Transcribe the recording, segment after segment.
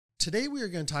Today we are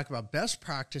going to talk about best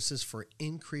practices for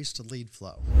increased lead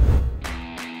flow.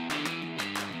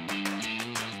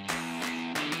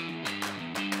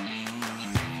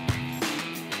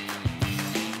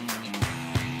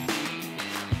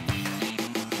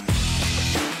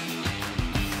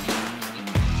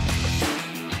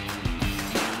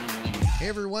 Hey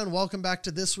everyone, welcome back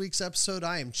to this week's episode.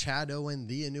 I am Chad Owen,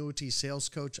 the Annuity Sales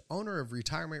Coach, owner of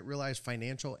Retirement Realized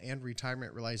Financial and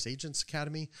Retirement Realized Agents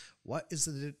Academy. What is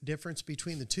the difference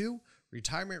between the two?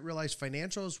 Retirement Realized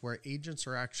Financial is where agents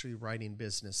are actually writing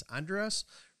business under us.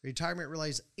 Retirement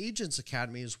Realized Agents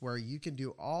Academy is where you can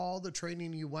do all the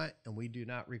training you want and we do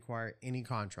not require any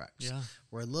contracts. Yeah.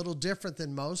 We're a little different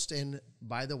than most. And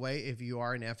by the way, if you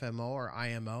are an FMO or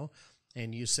IMO,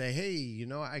 and you say, hey, you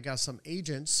know, I got some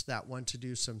agents that want to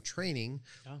do some training.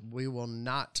 Yeah. We will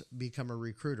not become a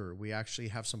recruiter. We actually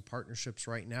have some partnerships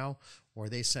right now where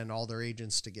they send all their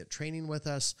agents to get training with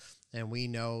us. And we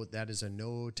know that is a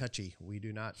no touchy. We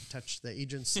do not touch the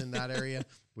agents in that area.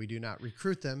 We do not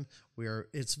recruit them.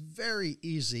 It's very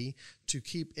easy to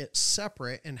keep it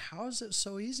separate. And how is it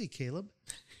so easy, Caleb?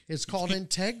 It's called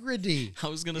integrity. I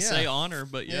was going to say honor,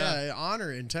 but yeah.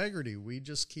 Honor, integrity. We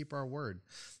just keep our word.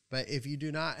 But if you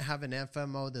do not have an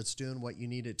FMO that's doing what you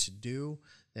need it to do,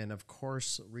 then of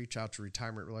course, reach out to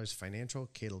Retirement Realized Financial,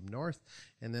 Caleb North.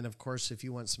 And then of course, if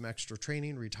you want some extra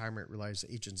training, Retirement Realized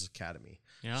Agents Academy.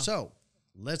 Yeah. So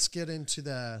let's get into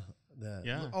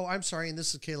oh, I'm sorry. And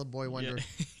this is Caleb Boy Wonder.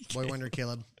 Yeah. Boy Wonder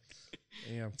Caleb.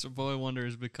 Yeah. So Boy Wonder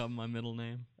has become my middle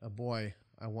name. A boy.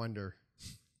 I wonder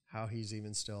how he's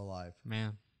even still alive.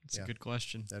 Man, that's a good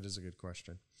question. That is a good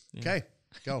question. Yeah. Okay,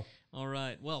 go. All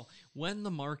right. Well, when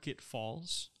the market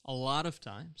falls, a lot of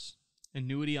times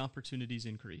annuity opportunities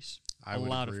increase. I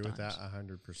would agree with that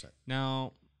 100%.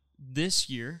 Now, this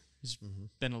year has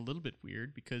been a little bit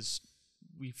weird because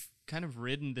we've kind of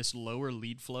ridden this lower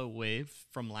lead flow wave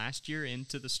from last year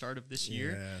into the start of this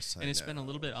year. Yes, and it's been a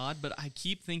little bit odd, but I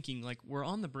keep thinking like we're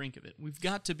on the brink of it. We've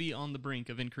got to be on the brink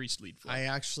of increased lead flow. I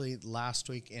actually, last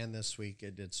week and this week,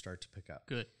 it did start to pick up.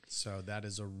 Good. So that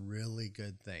is a really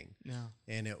good thing. Yeah.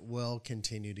 And it will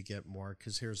continue to get more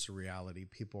because here's the reality.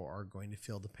 People are going to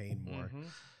feel the pain more.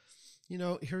 You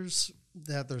know, here's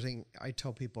the other thing. I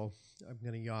tell people I'm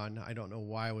going to yawn. I don't know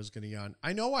why I was going to yawn.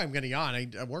 I know why I'm going to yawn.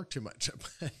 I work too much.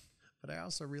 But I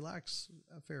also relax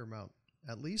a fair amount,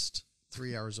 at least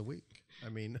 3 hours a week. I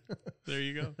mean, there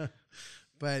you go.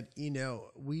 But, you know,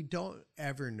 we don't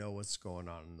ever know what's going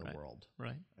on in the world.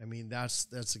 Right. I mean, that's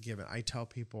a given. I tell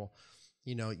people,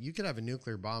 you know, you could have a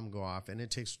nuclear bomb go off and it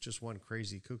takes just one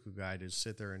crazy cuckoo guy to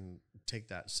sit there and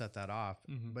set that off,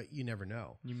 but you never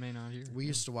know. You may not hear. We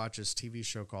used to watch this TV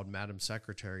show called Madam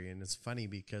Secretary, and it's funny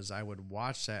because I would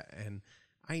watch that and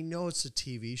I know it's a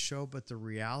TV show, but the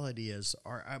reality is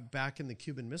back in the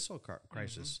Cuban Missile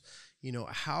Crisis, you know,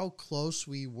 how close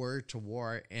we were to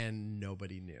war and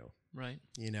nobody knew. Right.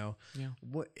 You know, yeah.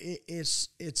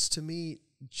 It's to me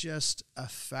just a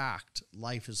fact.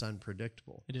 Life is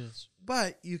unpredictable. It is.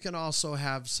 But you can also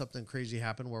have something crazy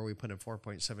happen where we put in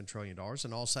 $4.7 trillion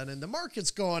and all of a sudden the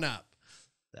market's going up.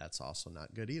 That's also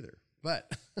not good either.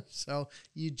 But so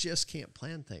you just can't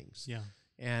plan things. Yeah.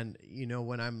 And, you know,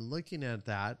 when I'm looking at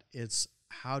that, it's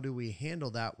how do we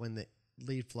handle that when the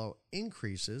lead flow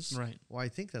increases? Right. Well, I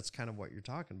think that's kind of what you're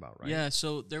talking about, right? Yeah,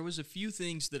 so there was a few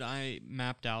things that I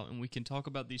mapped out, and we can talk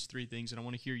about these three things, and I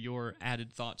want to hear your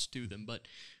added thoughts to them. But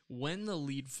when the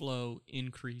lead flow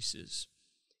increases,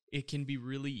 it can be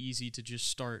really easy to just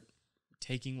start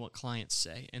taking what clients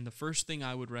say. And the first thing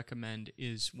I would recommend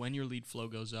is when your lead flow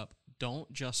goes up,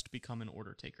 don't just become an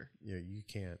order taker. Yeah, you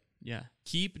can't. Yeah.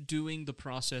 Keep doing the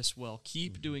process well.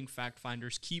 Keep doing fact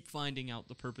finders. Keep finding out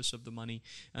the purpose of the money.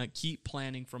 Keep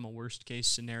planning from a worst case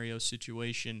scenario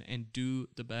situation and do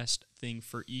the best thing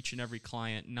for each and every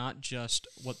client, not just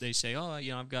what they say, oh,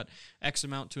 you know, I've got X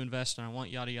amount to invest and I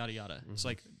want yada, yada, yada. It's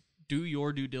like, do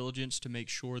your due diligence to make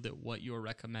sure that what you're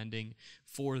recommending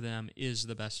for them is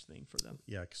the best thing for them.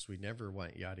 Yeah, because we never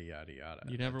want yada, yada, yada.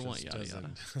 You never want yada,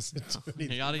 yada. No.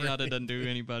 Yada, yada doesn't do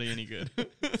anybody any good.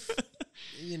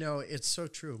 You know, it's so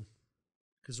true.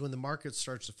 Because when the market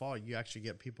starts to fall, you actually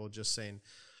get people just saying,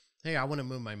 hey, I want to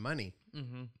move my money,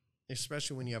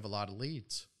 especially when you have a lot of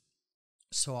leads.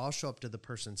 So I'll show up to the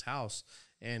person's house,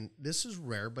 and this is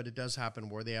rare, but it does happen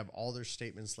where they have all their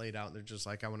statements laid out, and they're just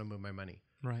like, I want to move my money.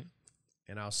 Right.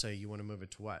 And I'll say, you want to move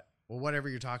it to what? Well, whatever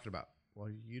you're talking about. Well,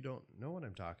 you don't know what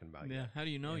I'm talking about Yeah, yet. how do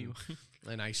you know you?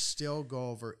 And I still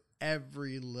go over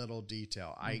every little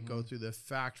detail. I go through the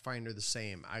fact finder the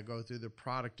same. I go through the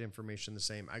product information the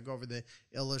same. I go over the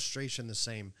illustration the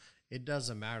same. It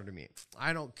doesn't matter to me.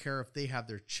 I don't care if they have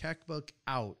their checkbook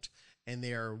out and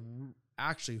they are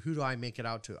actually, who do I make it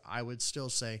out to? I would still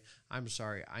say, I'm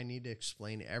sorry, I need to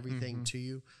explain everything to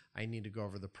you. I need to go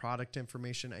over the product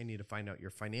information. I need to find out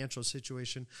your financial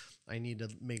situation. I need to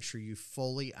make sure you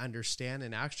fully understand.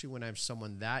 And actually, when I'm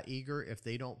someone that eager, if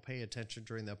they don't pay attention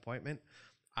during the appointment,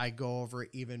 I go over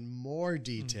even more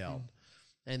detailed.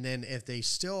 And then if they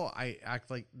still,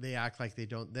 act like they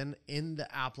don't, then in the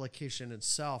application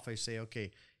itself, I say,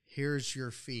 okay, here's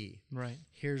your fee. Right.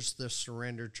 Here's the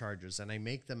surrender charges. And I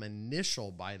make them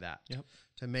initial by that Yep.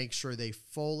 to make sure they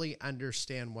fully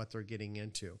understand what they're getting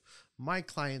into. My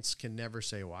clients can never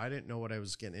say, well, I didn't know what I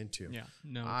was getting into. Yeah.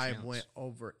 No I chance. went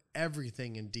over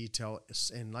everything in detail.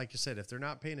 And like I said, if they're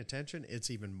not paying attention,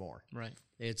 it's even more. Right.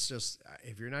 It's just,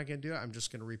 if you're not going to do it, I'm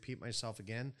just going to repeat myself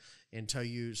again until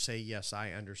you say, yes,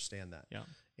 I understand that. Yeah.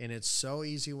 And it's so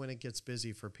easy when it gets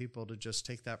busy for people to just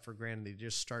take that for granted. They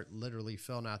just start literally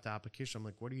filling out the application. I'm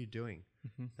like, what are you doing?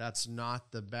 That's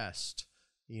not the best.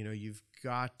 You know, you've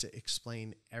got to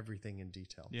explain everything in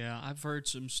detail. Yeah. I've heard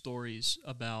some stories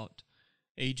about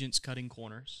agents cutting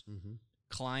corners,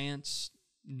 clients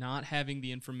not having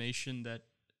the information that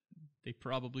they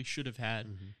probably should have had,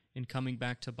 and coming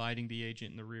back to biting the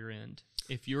agent in the rear end.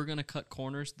 If you're going to cut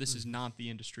corners, this is not the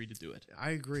industry to do it.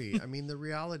 I agree. I mean, the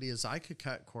reality is I could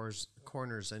cut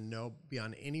corners and know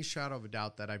beyond any shadow of a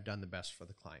doubt that I've done the best for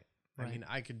the client. Right. I mean,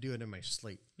 I could do it in my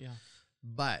sleep. Yeah.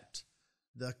 But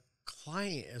the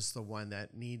client is the one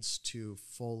that needs to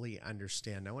fully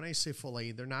understand. Now, when I say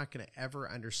fully, they're not going to ever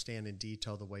understand in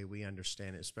detail the way we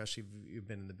understand it, especially if you've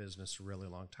been in the business a really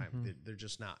long time. They're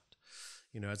just not.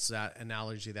 You know, it's that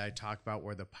analogy that I talk about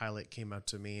where the pilot came up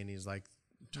to me and he's like,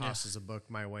 tosses a book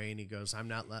my way and he goes, I'm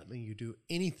not letting you do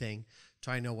anything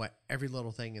till I know what every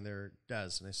little thing in there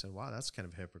does. And I said, wow, that's kind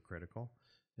of hypocritical.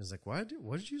 He's like, what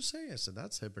did you say? I said,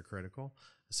 that's hypocritical.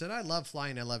 I said, I love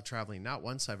flying. I love traveling. Not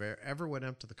once I've ever went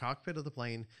up to the cockpit of the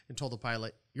plane and told the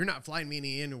pilot, you're not flying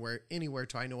me anywhere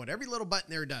till I know what every little button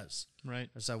there does. Right.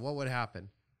 I said, what would happen?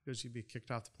 He goes, you'd be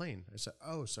kicked off the plane. I said,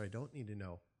 oh, so I don't need to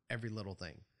know every little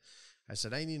thing. I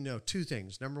said, I need to know two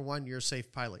things. Number one, you're a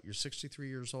safe pilot. You're 63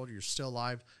 years old. You're still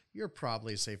alive. You're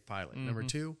probably a safe pilot. Number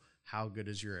two, how good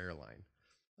is your airline?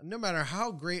 No matter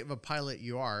how great of a pilot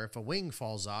you are, if a wing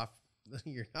falls off,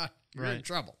 you're in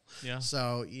trouble. Yeah.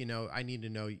 So, you know, I need to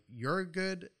know you're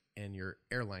good and your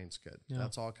airline's good. Yeah.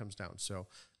 That's all it comes down. So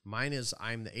mine is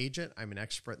I'm the agent. I'm an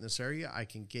expert in this area. I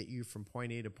can get you from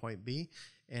point A to point B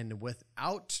and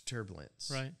without turbulence.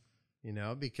 Right. You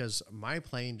know, because my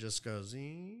plane just goes,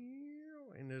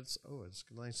 and it's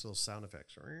nice little sound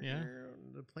effects. Yeah.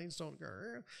 The planes don't go.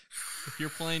 If your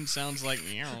plane sounds like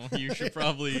meow, you should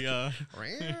probably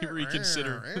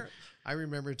reconsider. I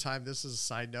remember a time, this is a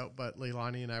side note, but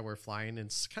Leilani and I were flying, and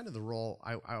it's kind of the role.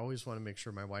 I always want to make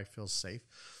sure my wife feels safe.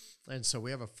 And so we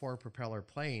have a 4-propeller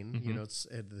plane, you know, it's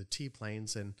the T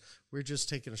planes, and we're just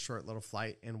taking a short little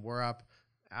flight, and we're up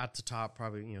at the top,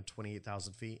 probably,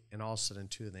 28,000 feet, and all of a sudden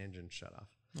 2 of the engines shut off.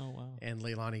 Oh, wow. And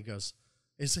Leilani goes,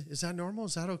 is that normal?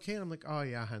 Is that okay? And I'm like, oh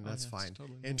yeah, hon, that's fine.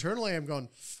 Totally Internally, I'm going,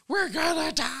 we're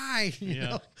gonna die. You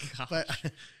know? Gosh.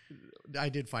 But I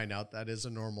did find out that is a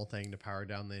normal thing to power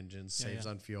down the engines, saves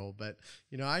on fuel. But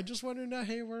I just wanted to know,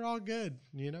 hey, we're all good.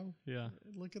 Yeah.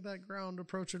 Look at that ground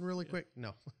approaching really quick.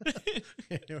 No,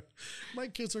 anyway, my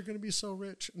kids are gonna be so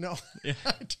rich. No, Yeah.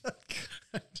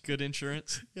 Good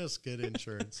insurance. Yes, good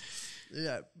insurance.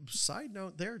 Yeah. Side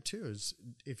note there too is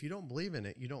if you don't believe in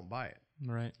it, you don't buy it.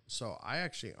 Right. So I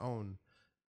actually own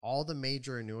all the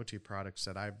major annuity products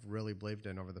that I've really believed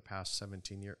in over the past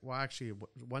 17 years. Well, actually,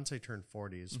 once I turned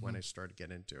 40 is when I started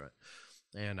getting into it.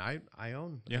 And I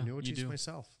own annuities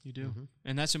myself. You do.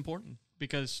 And that's important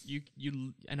because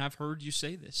you and I've heard you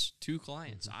say this to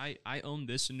clients. I own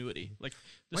this annuity. Like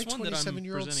this My one that I'm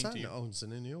 27-year-old presenting son to you. owns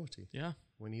an annuity. Yeah.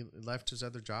 When he left his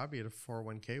other job, he had a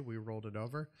 401k. We rolled it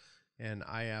over. And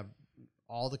I have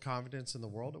all the confidence in the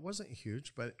world. It wasn't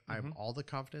huge, but I have all the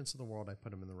confidence in the world. I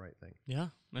put him in the right thing. Yeah,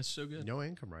 that's so good. No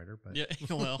income rider, but yeah.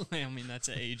 Well, I mean that's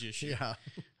an age issue.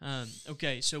 Yeah.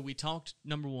 Okay, so we talked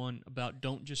number one about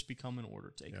don't just become an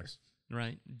order taker. Yes.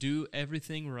 Right? Do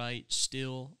everything right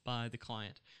still by the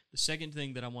client. The second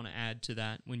thing that I want to add to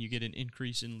that when you get an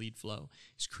increase in lead flow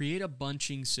is create a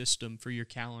bunching system for your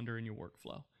calendar and your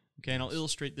workflow. Okay, and I'll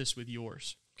illustrate this with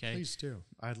yours. Okay. Please do.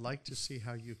 I'd like to see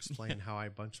how you explain how I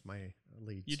bunch my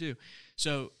leads. You do.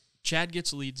 So Chad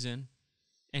gets leads in,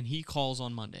 and he calls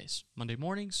on Mondays. Monday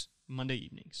mornings, Monday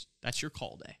evenings. That's your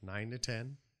call day. 9 to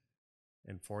 10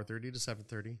 and 4:30 to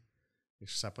 7:30.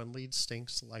 Except when leads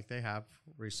stinks like they have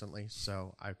recently.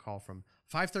 So I call from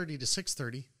 5:30 to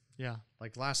 6:30. Yeah.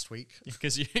 Like last week.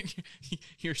 Because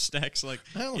your stack's like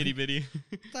itty bitty.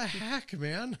 The heck,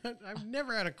 man? I've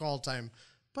never had a call time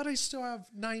but I still have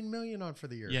 9 million on for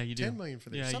the year. Yeah, you do. 10 million for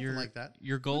the year, something like that.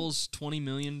 Your goal's 20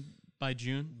 million by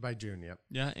June. By June, yep.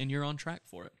 Yeah, and you're on track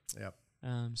for it. Yep.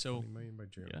 So 20 million by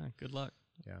June. yeah, good luck.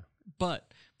 Yeah.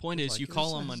 But point is, you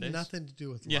call on Mondays. Nothing to do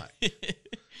with luck. It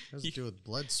has to do with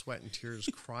blood, sweat, and tears,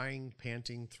 crying,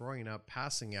 panting, throwing up,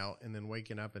 passing out, and then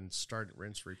waking up and start,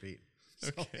 rinse, repeat. So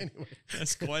Okay, anyway.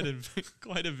 that's quite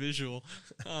a visual.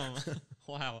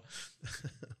 Wow.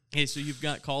 Hey, so you've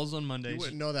got calls on Mondays. You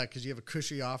wouldn't know that because you have a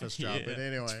cushy office job, Yeah, but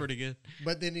anyway. it's pretty good.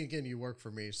 But then again, you work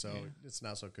for me, so it's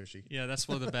not so cushy. Yeah, that's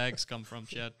where the bags come from,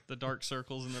 Chad. The dark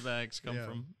circles in the bags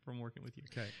come from working with you.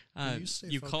 Okay.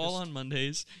 You call on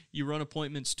Mondays. You run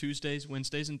appointments Tuesdays,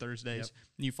 Wednesdays, and Thursdays. Yep.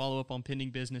 And you follow up on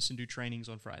pending business and do trainings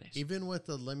on Fridays. Even with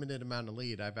the limited amount of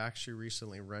lead, I've actually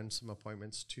recently run some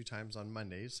appointments 2 times on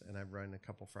Mondays, and I've run a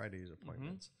couple Fridays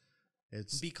appointments.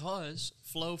 It's because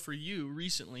flow for you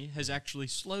recently has actually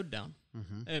slowed down.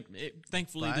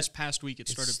 Thankfully, this past week it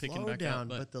started picking back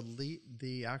down, up. But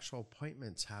the actual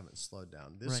appointments haven't slowed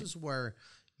down. This is where,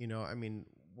 I mean,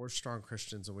 we're strong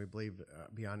Christians and we believe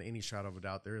beyond any shadow of a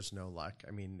doubt there is no luck.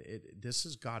 I mean, this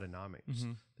is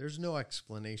Godonomics. There's no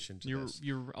explanation to this.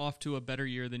 You're off to a better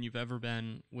year than you've ever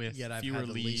been with Yet I've fewer had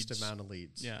the leads. least amount of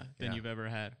leads. Than you've ever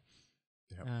had.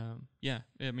 Yep.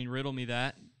 I mean, riddle me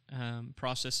that.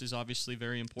 Process is obviously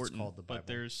very important, called the Bible. but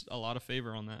there's a lot of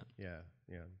favor on that. Yeah.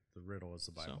 The riddle is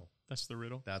the Bible. So that's the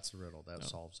riddle? That's the riddle. That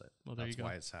solves it. Well, there That's you go.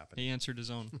 why it's happening. He answered his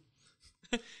own.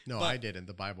 No, but I didn't.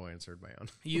 The Bible answered my own.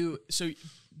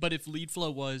 But if lead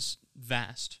flow was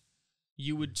vast,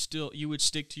 you would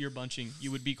stick to your bunching.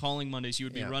 You would be calling Mondays. You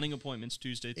would be running appointments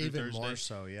Tuesday through Even Thursday. more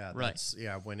so, yeah. Right.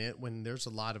 When there's a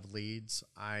lot of leads,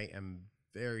 I am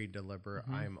very deliberate.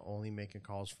 I'm only making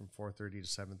calls from 4:30 to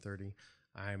 7:30.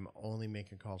 I'm only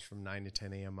making calls from 9 to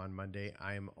 10 a.m. on Monday.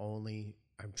 I'm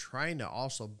trying to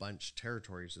also bunch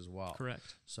territories as well.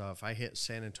 Correct. So if I hit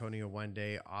San Antonio one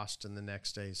day, Austin the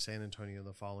next day, San Antonio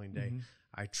the following day,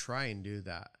 I try and do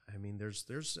that. I mean, there's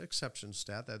exceptions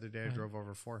to that. The other day I drove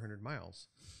over 400 miles.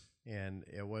 And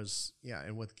it was,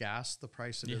 and with gas, the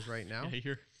price it is right now.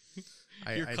 Your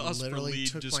I cost per literally lead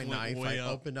took just my went knife, way I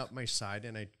up. opened up my side,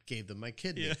 and I gave them my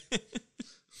kidney. Yeah.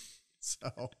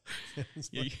 So,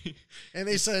 and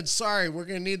they said, sorry, we're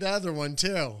going to need the other one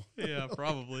too. Yeah,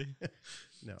 probably.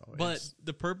 No. But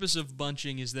the purpose of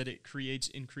bunching is that it creates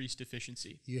increased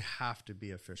efficiency. You have to be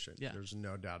efficient. Yeah. There's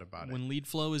no doubt about it. When lead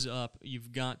flow is up,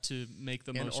 you've got to make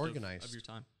the most of your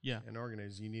time. Yeah. And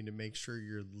organized. You need to make sure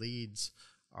your leads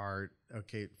are,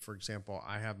 okay, for example,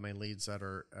 I have my leads that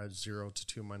are 0 to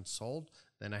 2 months old.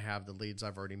 Then I have the leads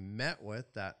I've already met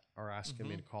with that are asking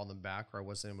me to call them back, or I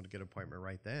wasn't able to get an appointment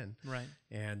right then. Right.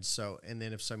 And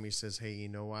then if somebody says, hey, you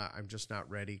know what, I'm just not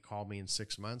ready, call me in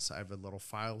 6 months. I have a little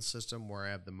file system where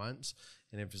I have the months.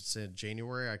 And if it's in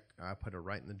January, I put it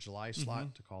right in the July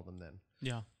slot to call them then.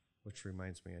 Yeah. Which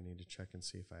reminds me, I need to check and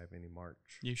see if I have any March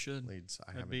That'd leads.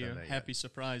 Haven't be done a that happy yet.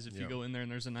 surprise if you go in there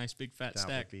and there's a nice big fat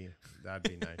stack. That'd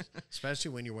be nice.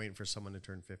 Especially when you're waiting for someone to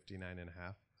turn 59 and a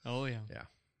half. Oh, yeah. Yeah.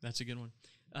 That's a good one.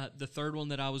 The third one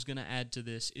that I was going to add to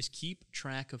this is keep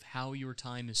track of how your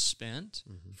time is spent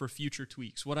for future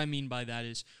tweaks. What I mean by that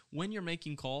is when you're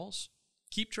making calls,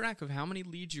 keep track of how many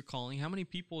leads you're calling, how many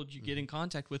people did you get in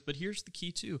contact with. But here's the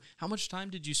key too. How much time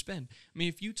did you spend? I mean,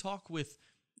 if you talk with,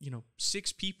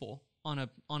 6 people on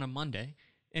a Monday,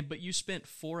 but you spent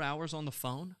 4 hours on the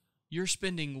phone, you're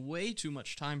spending way too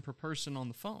much time per person on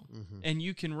the phone. And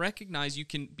you can recognize,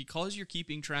 because you're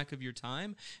keeping track of your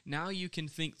time, now you can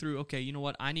think through, okay, you know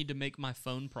what, I need to make my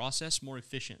phone process more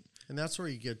efficient. And that's where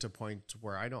you get to a point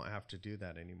where I don't have to do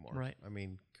that anymore. Right. I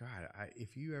mean, God,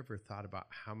 if you ever thought about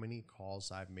how many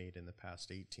calls I've made in the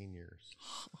past 18 years.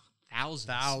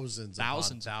 Thousands.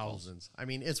 I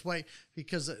mean, it's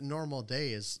because a normal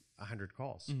day is 100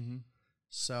 calls.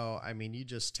 So, I mean, you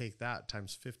just take that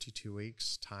times 52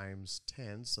 weeks times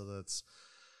 10. So that's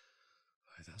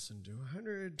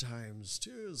 5,200 times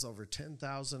 2 is over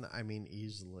 10,000. I mean,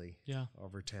 easily. Yeah.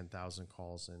 Over 10,000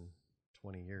 calls in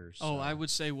 20 years. Oh, so. I would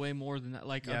say way more than that.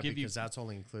 Like, yeah, I'll give because that's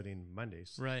only including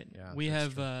Mondays. Right. Yeah, we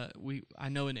have, I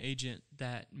know an agent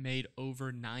that made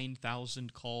over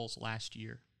 9,000 calls last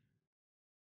year.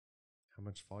 How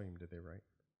much volume did they write?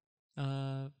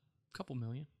 A couple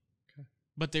million. Okay.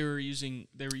 But they were using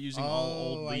all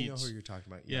old leads. I know who you're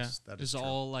talking about. Yes, that is true.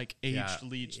 All like aged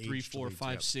leads, aged 3, 4, leads,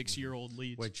 5, yep. 6-year-old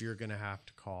leads. Which you're going to have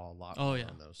to call a lot more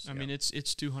on those. I mean,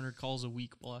 it's 200 calls a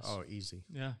week plus. Oh, easy.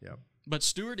 Yeah. Yep. But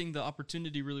stewarding the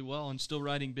opportunity really well and still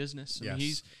writing business. I mean,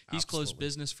 he's closed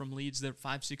business from leads that are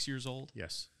 5, 6 years old.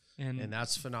 Yes. And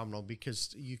that's phenomenal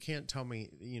because you can't tell me,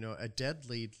 a dead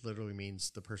lead literally means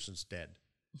the person's dead.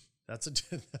 that's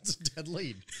a dead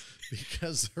lead,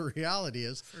 because the reality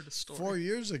is, 4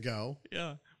 years ago,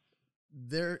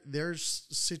 their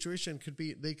situation could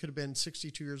be, they could have been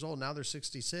 62 years old. Now they're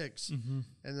 66, and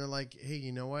they're like, hey,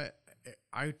 you know what?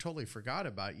 I totally forgot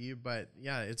about you, but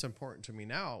yeah, it's important to me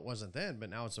now. It wasn't then,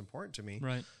 but now it's important to me.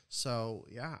 Right. So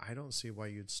yeah, I don't see why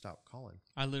you'd stop calling.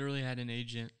 I literally had an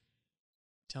agent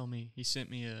tell me, he sent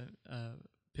me a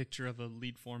picture of a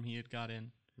lead form he had got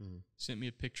in, sent me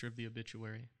a picture of the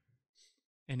obituary.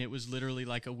 And it was literally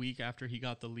like a week after he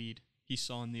got the lead, he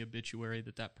saw in the obituary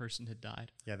that person had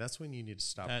died. Yeah, that's when you need to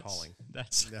stop calling.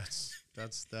 That's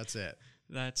it.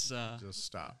 That's just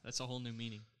stop. That's a whole new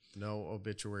meaning. No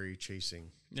obituary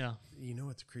chasing. Yeah. You know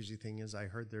what the crazy thing is? I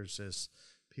heard there's this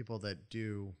people that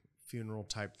do funeral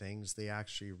type things. They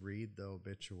actually read the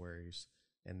obituaries,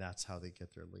 and that's how they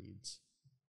get their leads.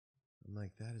 I'm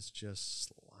like, that is just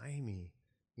slimy.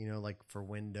 You know, like for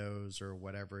windows or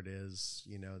whatever it is,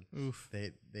 you know, Oof.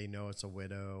 they know it's a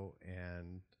widow,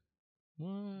 and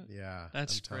what? Yeah.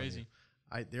 That's crazy.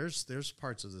 There's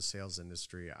parts of the sales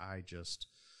industry I just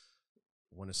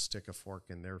want to stick a fork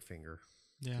in their finger.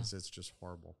 Yeah. Because it's just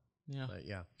horrible. Yeah. But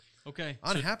yeah. Okay.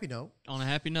 On a happy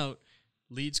note,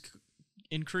 leads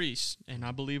increase, and I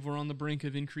believe we're on the brink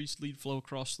of increased lead flow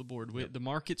across the board. The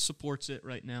market supports it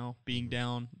right now, being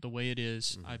down the way it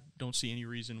is. I don't see any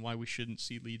reason why we shouldn't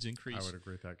see leads increase. I would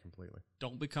agree with that completely.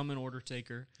 Don't become an order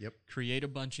taker. Yep. Create a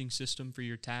bunching system for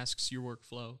your tasks, your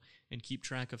workflow, and keep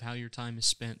track of how your time is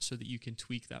spent so that you can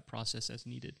tweak that process as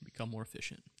needed and become more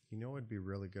efficient. You know what would be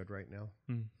really good right now?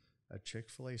 A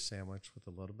Chick-fil-A sandwich with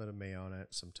a little bit of mayo on it,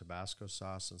 some Tabasco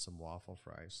sauce, and some waffle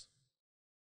fries.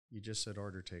 You just said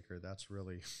order taker. That's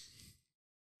really...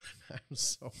 I'm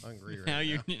so hungry right now.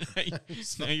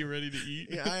 Now you're ready to eat?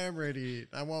 Yeah, I am ready to eat.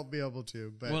 I won't be able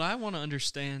to. But what I want to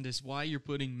understand is why you're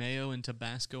putting mayo and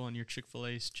Tabasco on your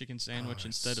Chick-fil-A chicken sandwich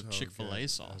instead of Chick-fil-A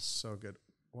sauce. It's so good.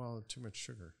 Well, too much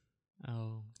sugar.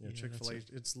 Oh. Yeah, Chick-fil-A,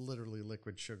 it's literally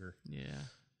liquid sugar. Yeah.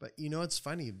 But you know, it's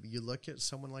funny. You look at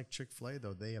someone like Chick-fil-A,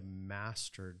 though, they have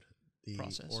mastered the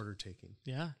process. Order taking.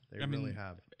 Yeah. They really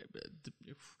have.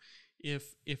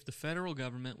 If the federal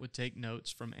government would take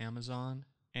notes from Amazon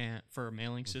and for a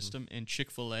mailing system and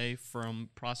Chick-fil-A from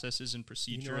processes and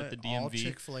procedure at the DMV. All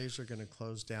Chick-fil-A's are going to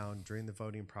close down during the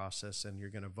voting process, and you're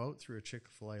going to vote through a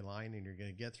Chick-fil-A line, and you're going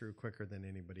to get through quicker than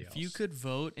anybody else. If you could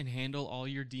vote and handle all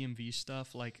your DMV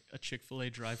stuff like a Chick-fil-A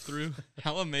drive-through,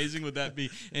 how amazing would that be?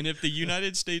 And if the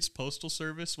United States Postal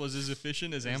Service was as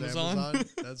efficient as Amazon?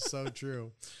 That's so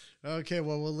true. Okay,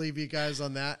 well, we'll leave you guys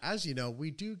on that. As you know,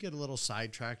 we do get a little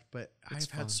sidetracked, but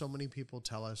I've had so many people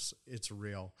tell us it's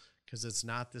real because it's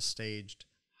not the staged,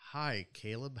 hi,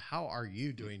 Caleb, how are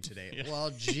you doing today? Yeah.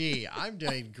 Well, gee, I'm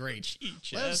doing great.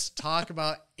 Let's talk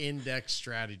about index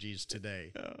strategies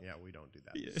today. Yeah, we don't do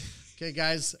that. Yeah. Okay,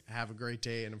 guys, have a great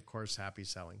day, and, of course, happy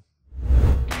selling.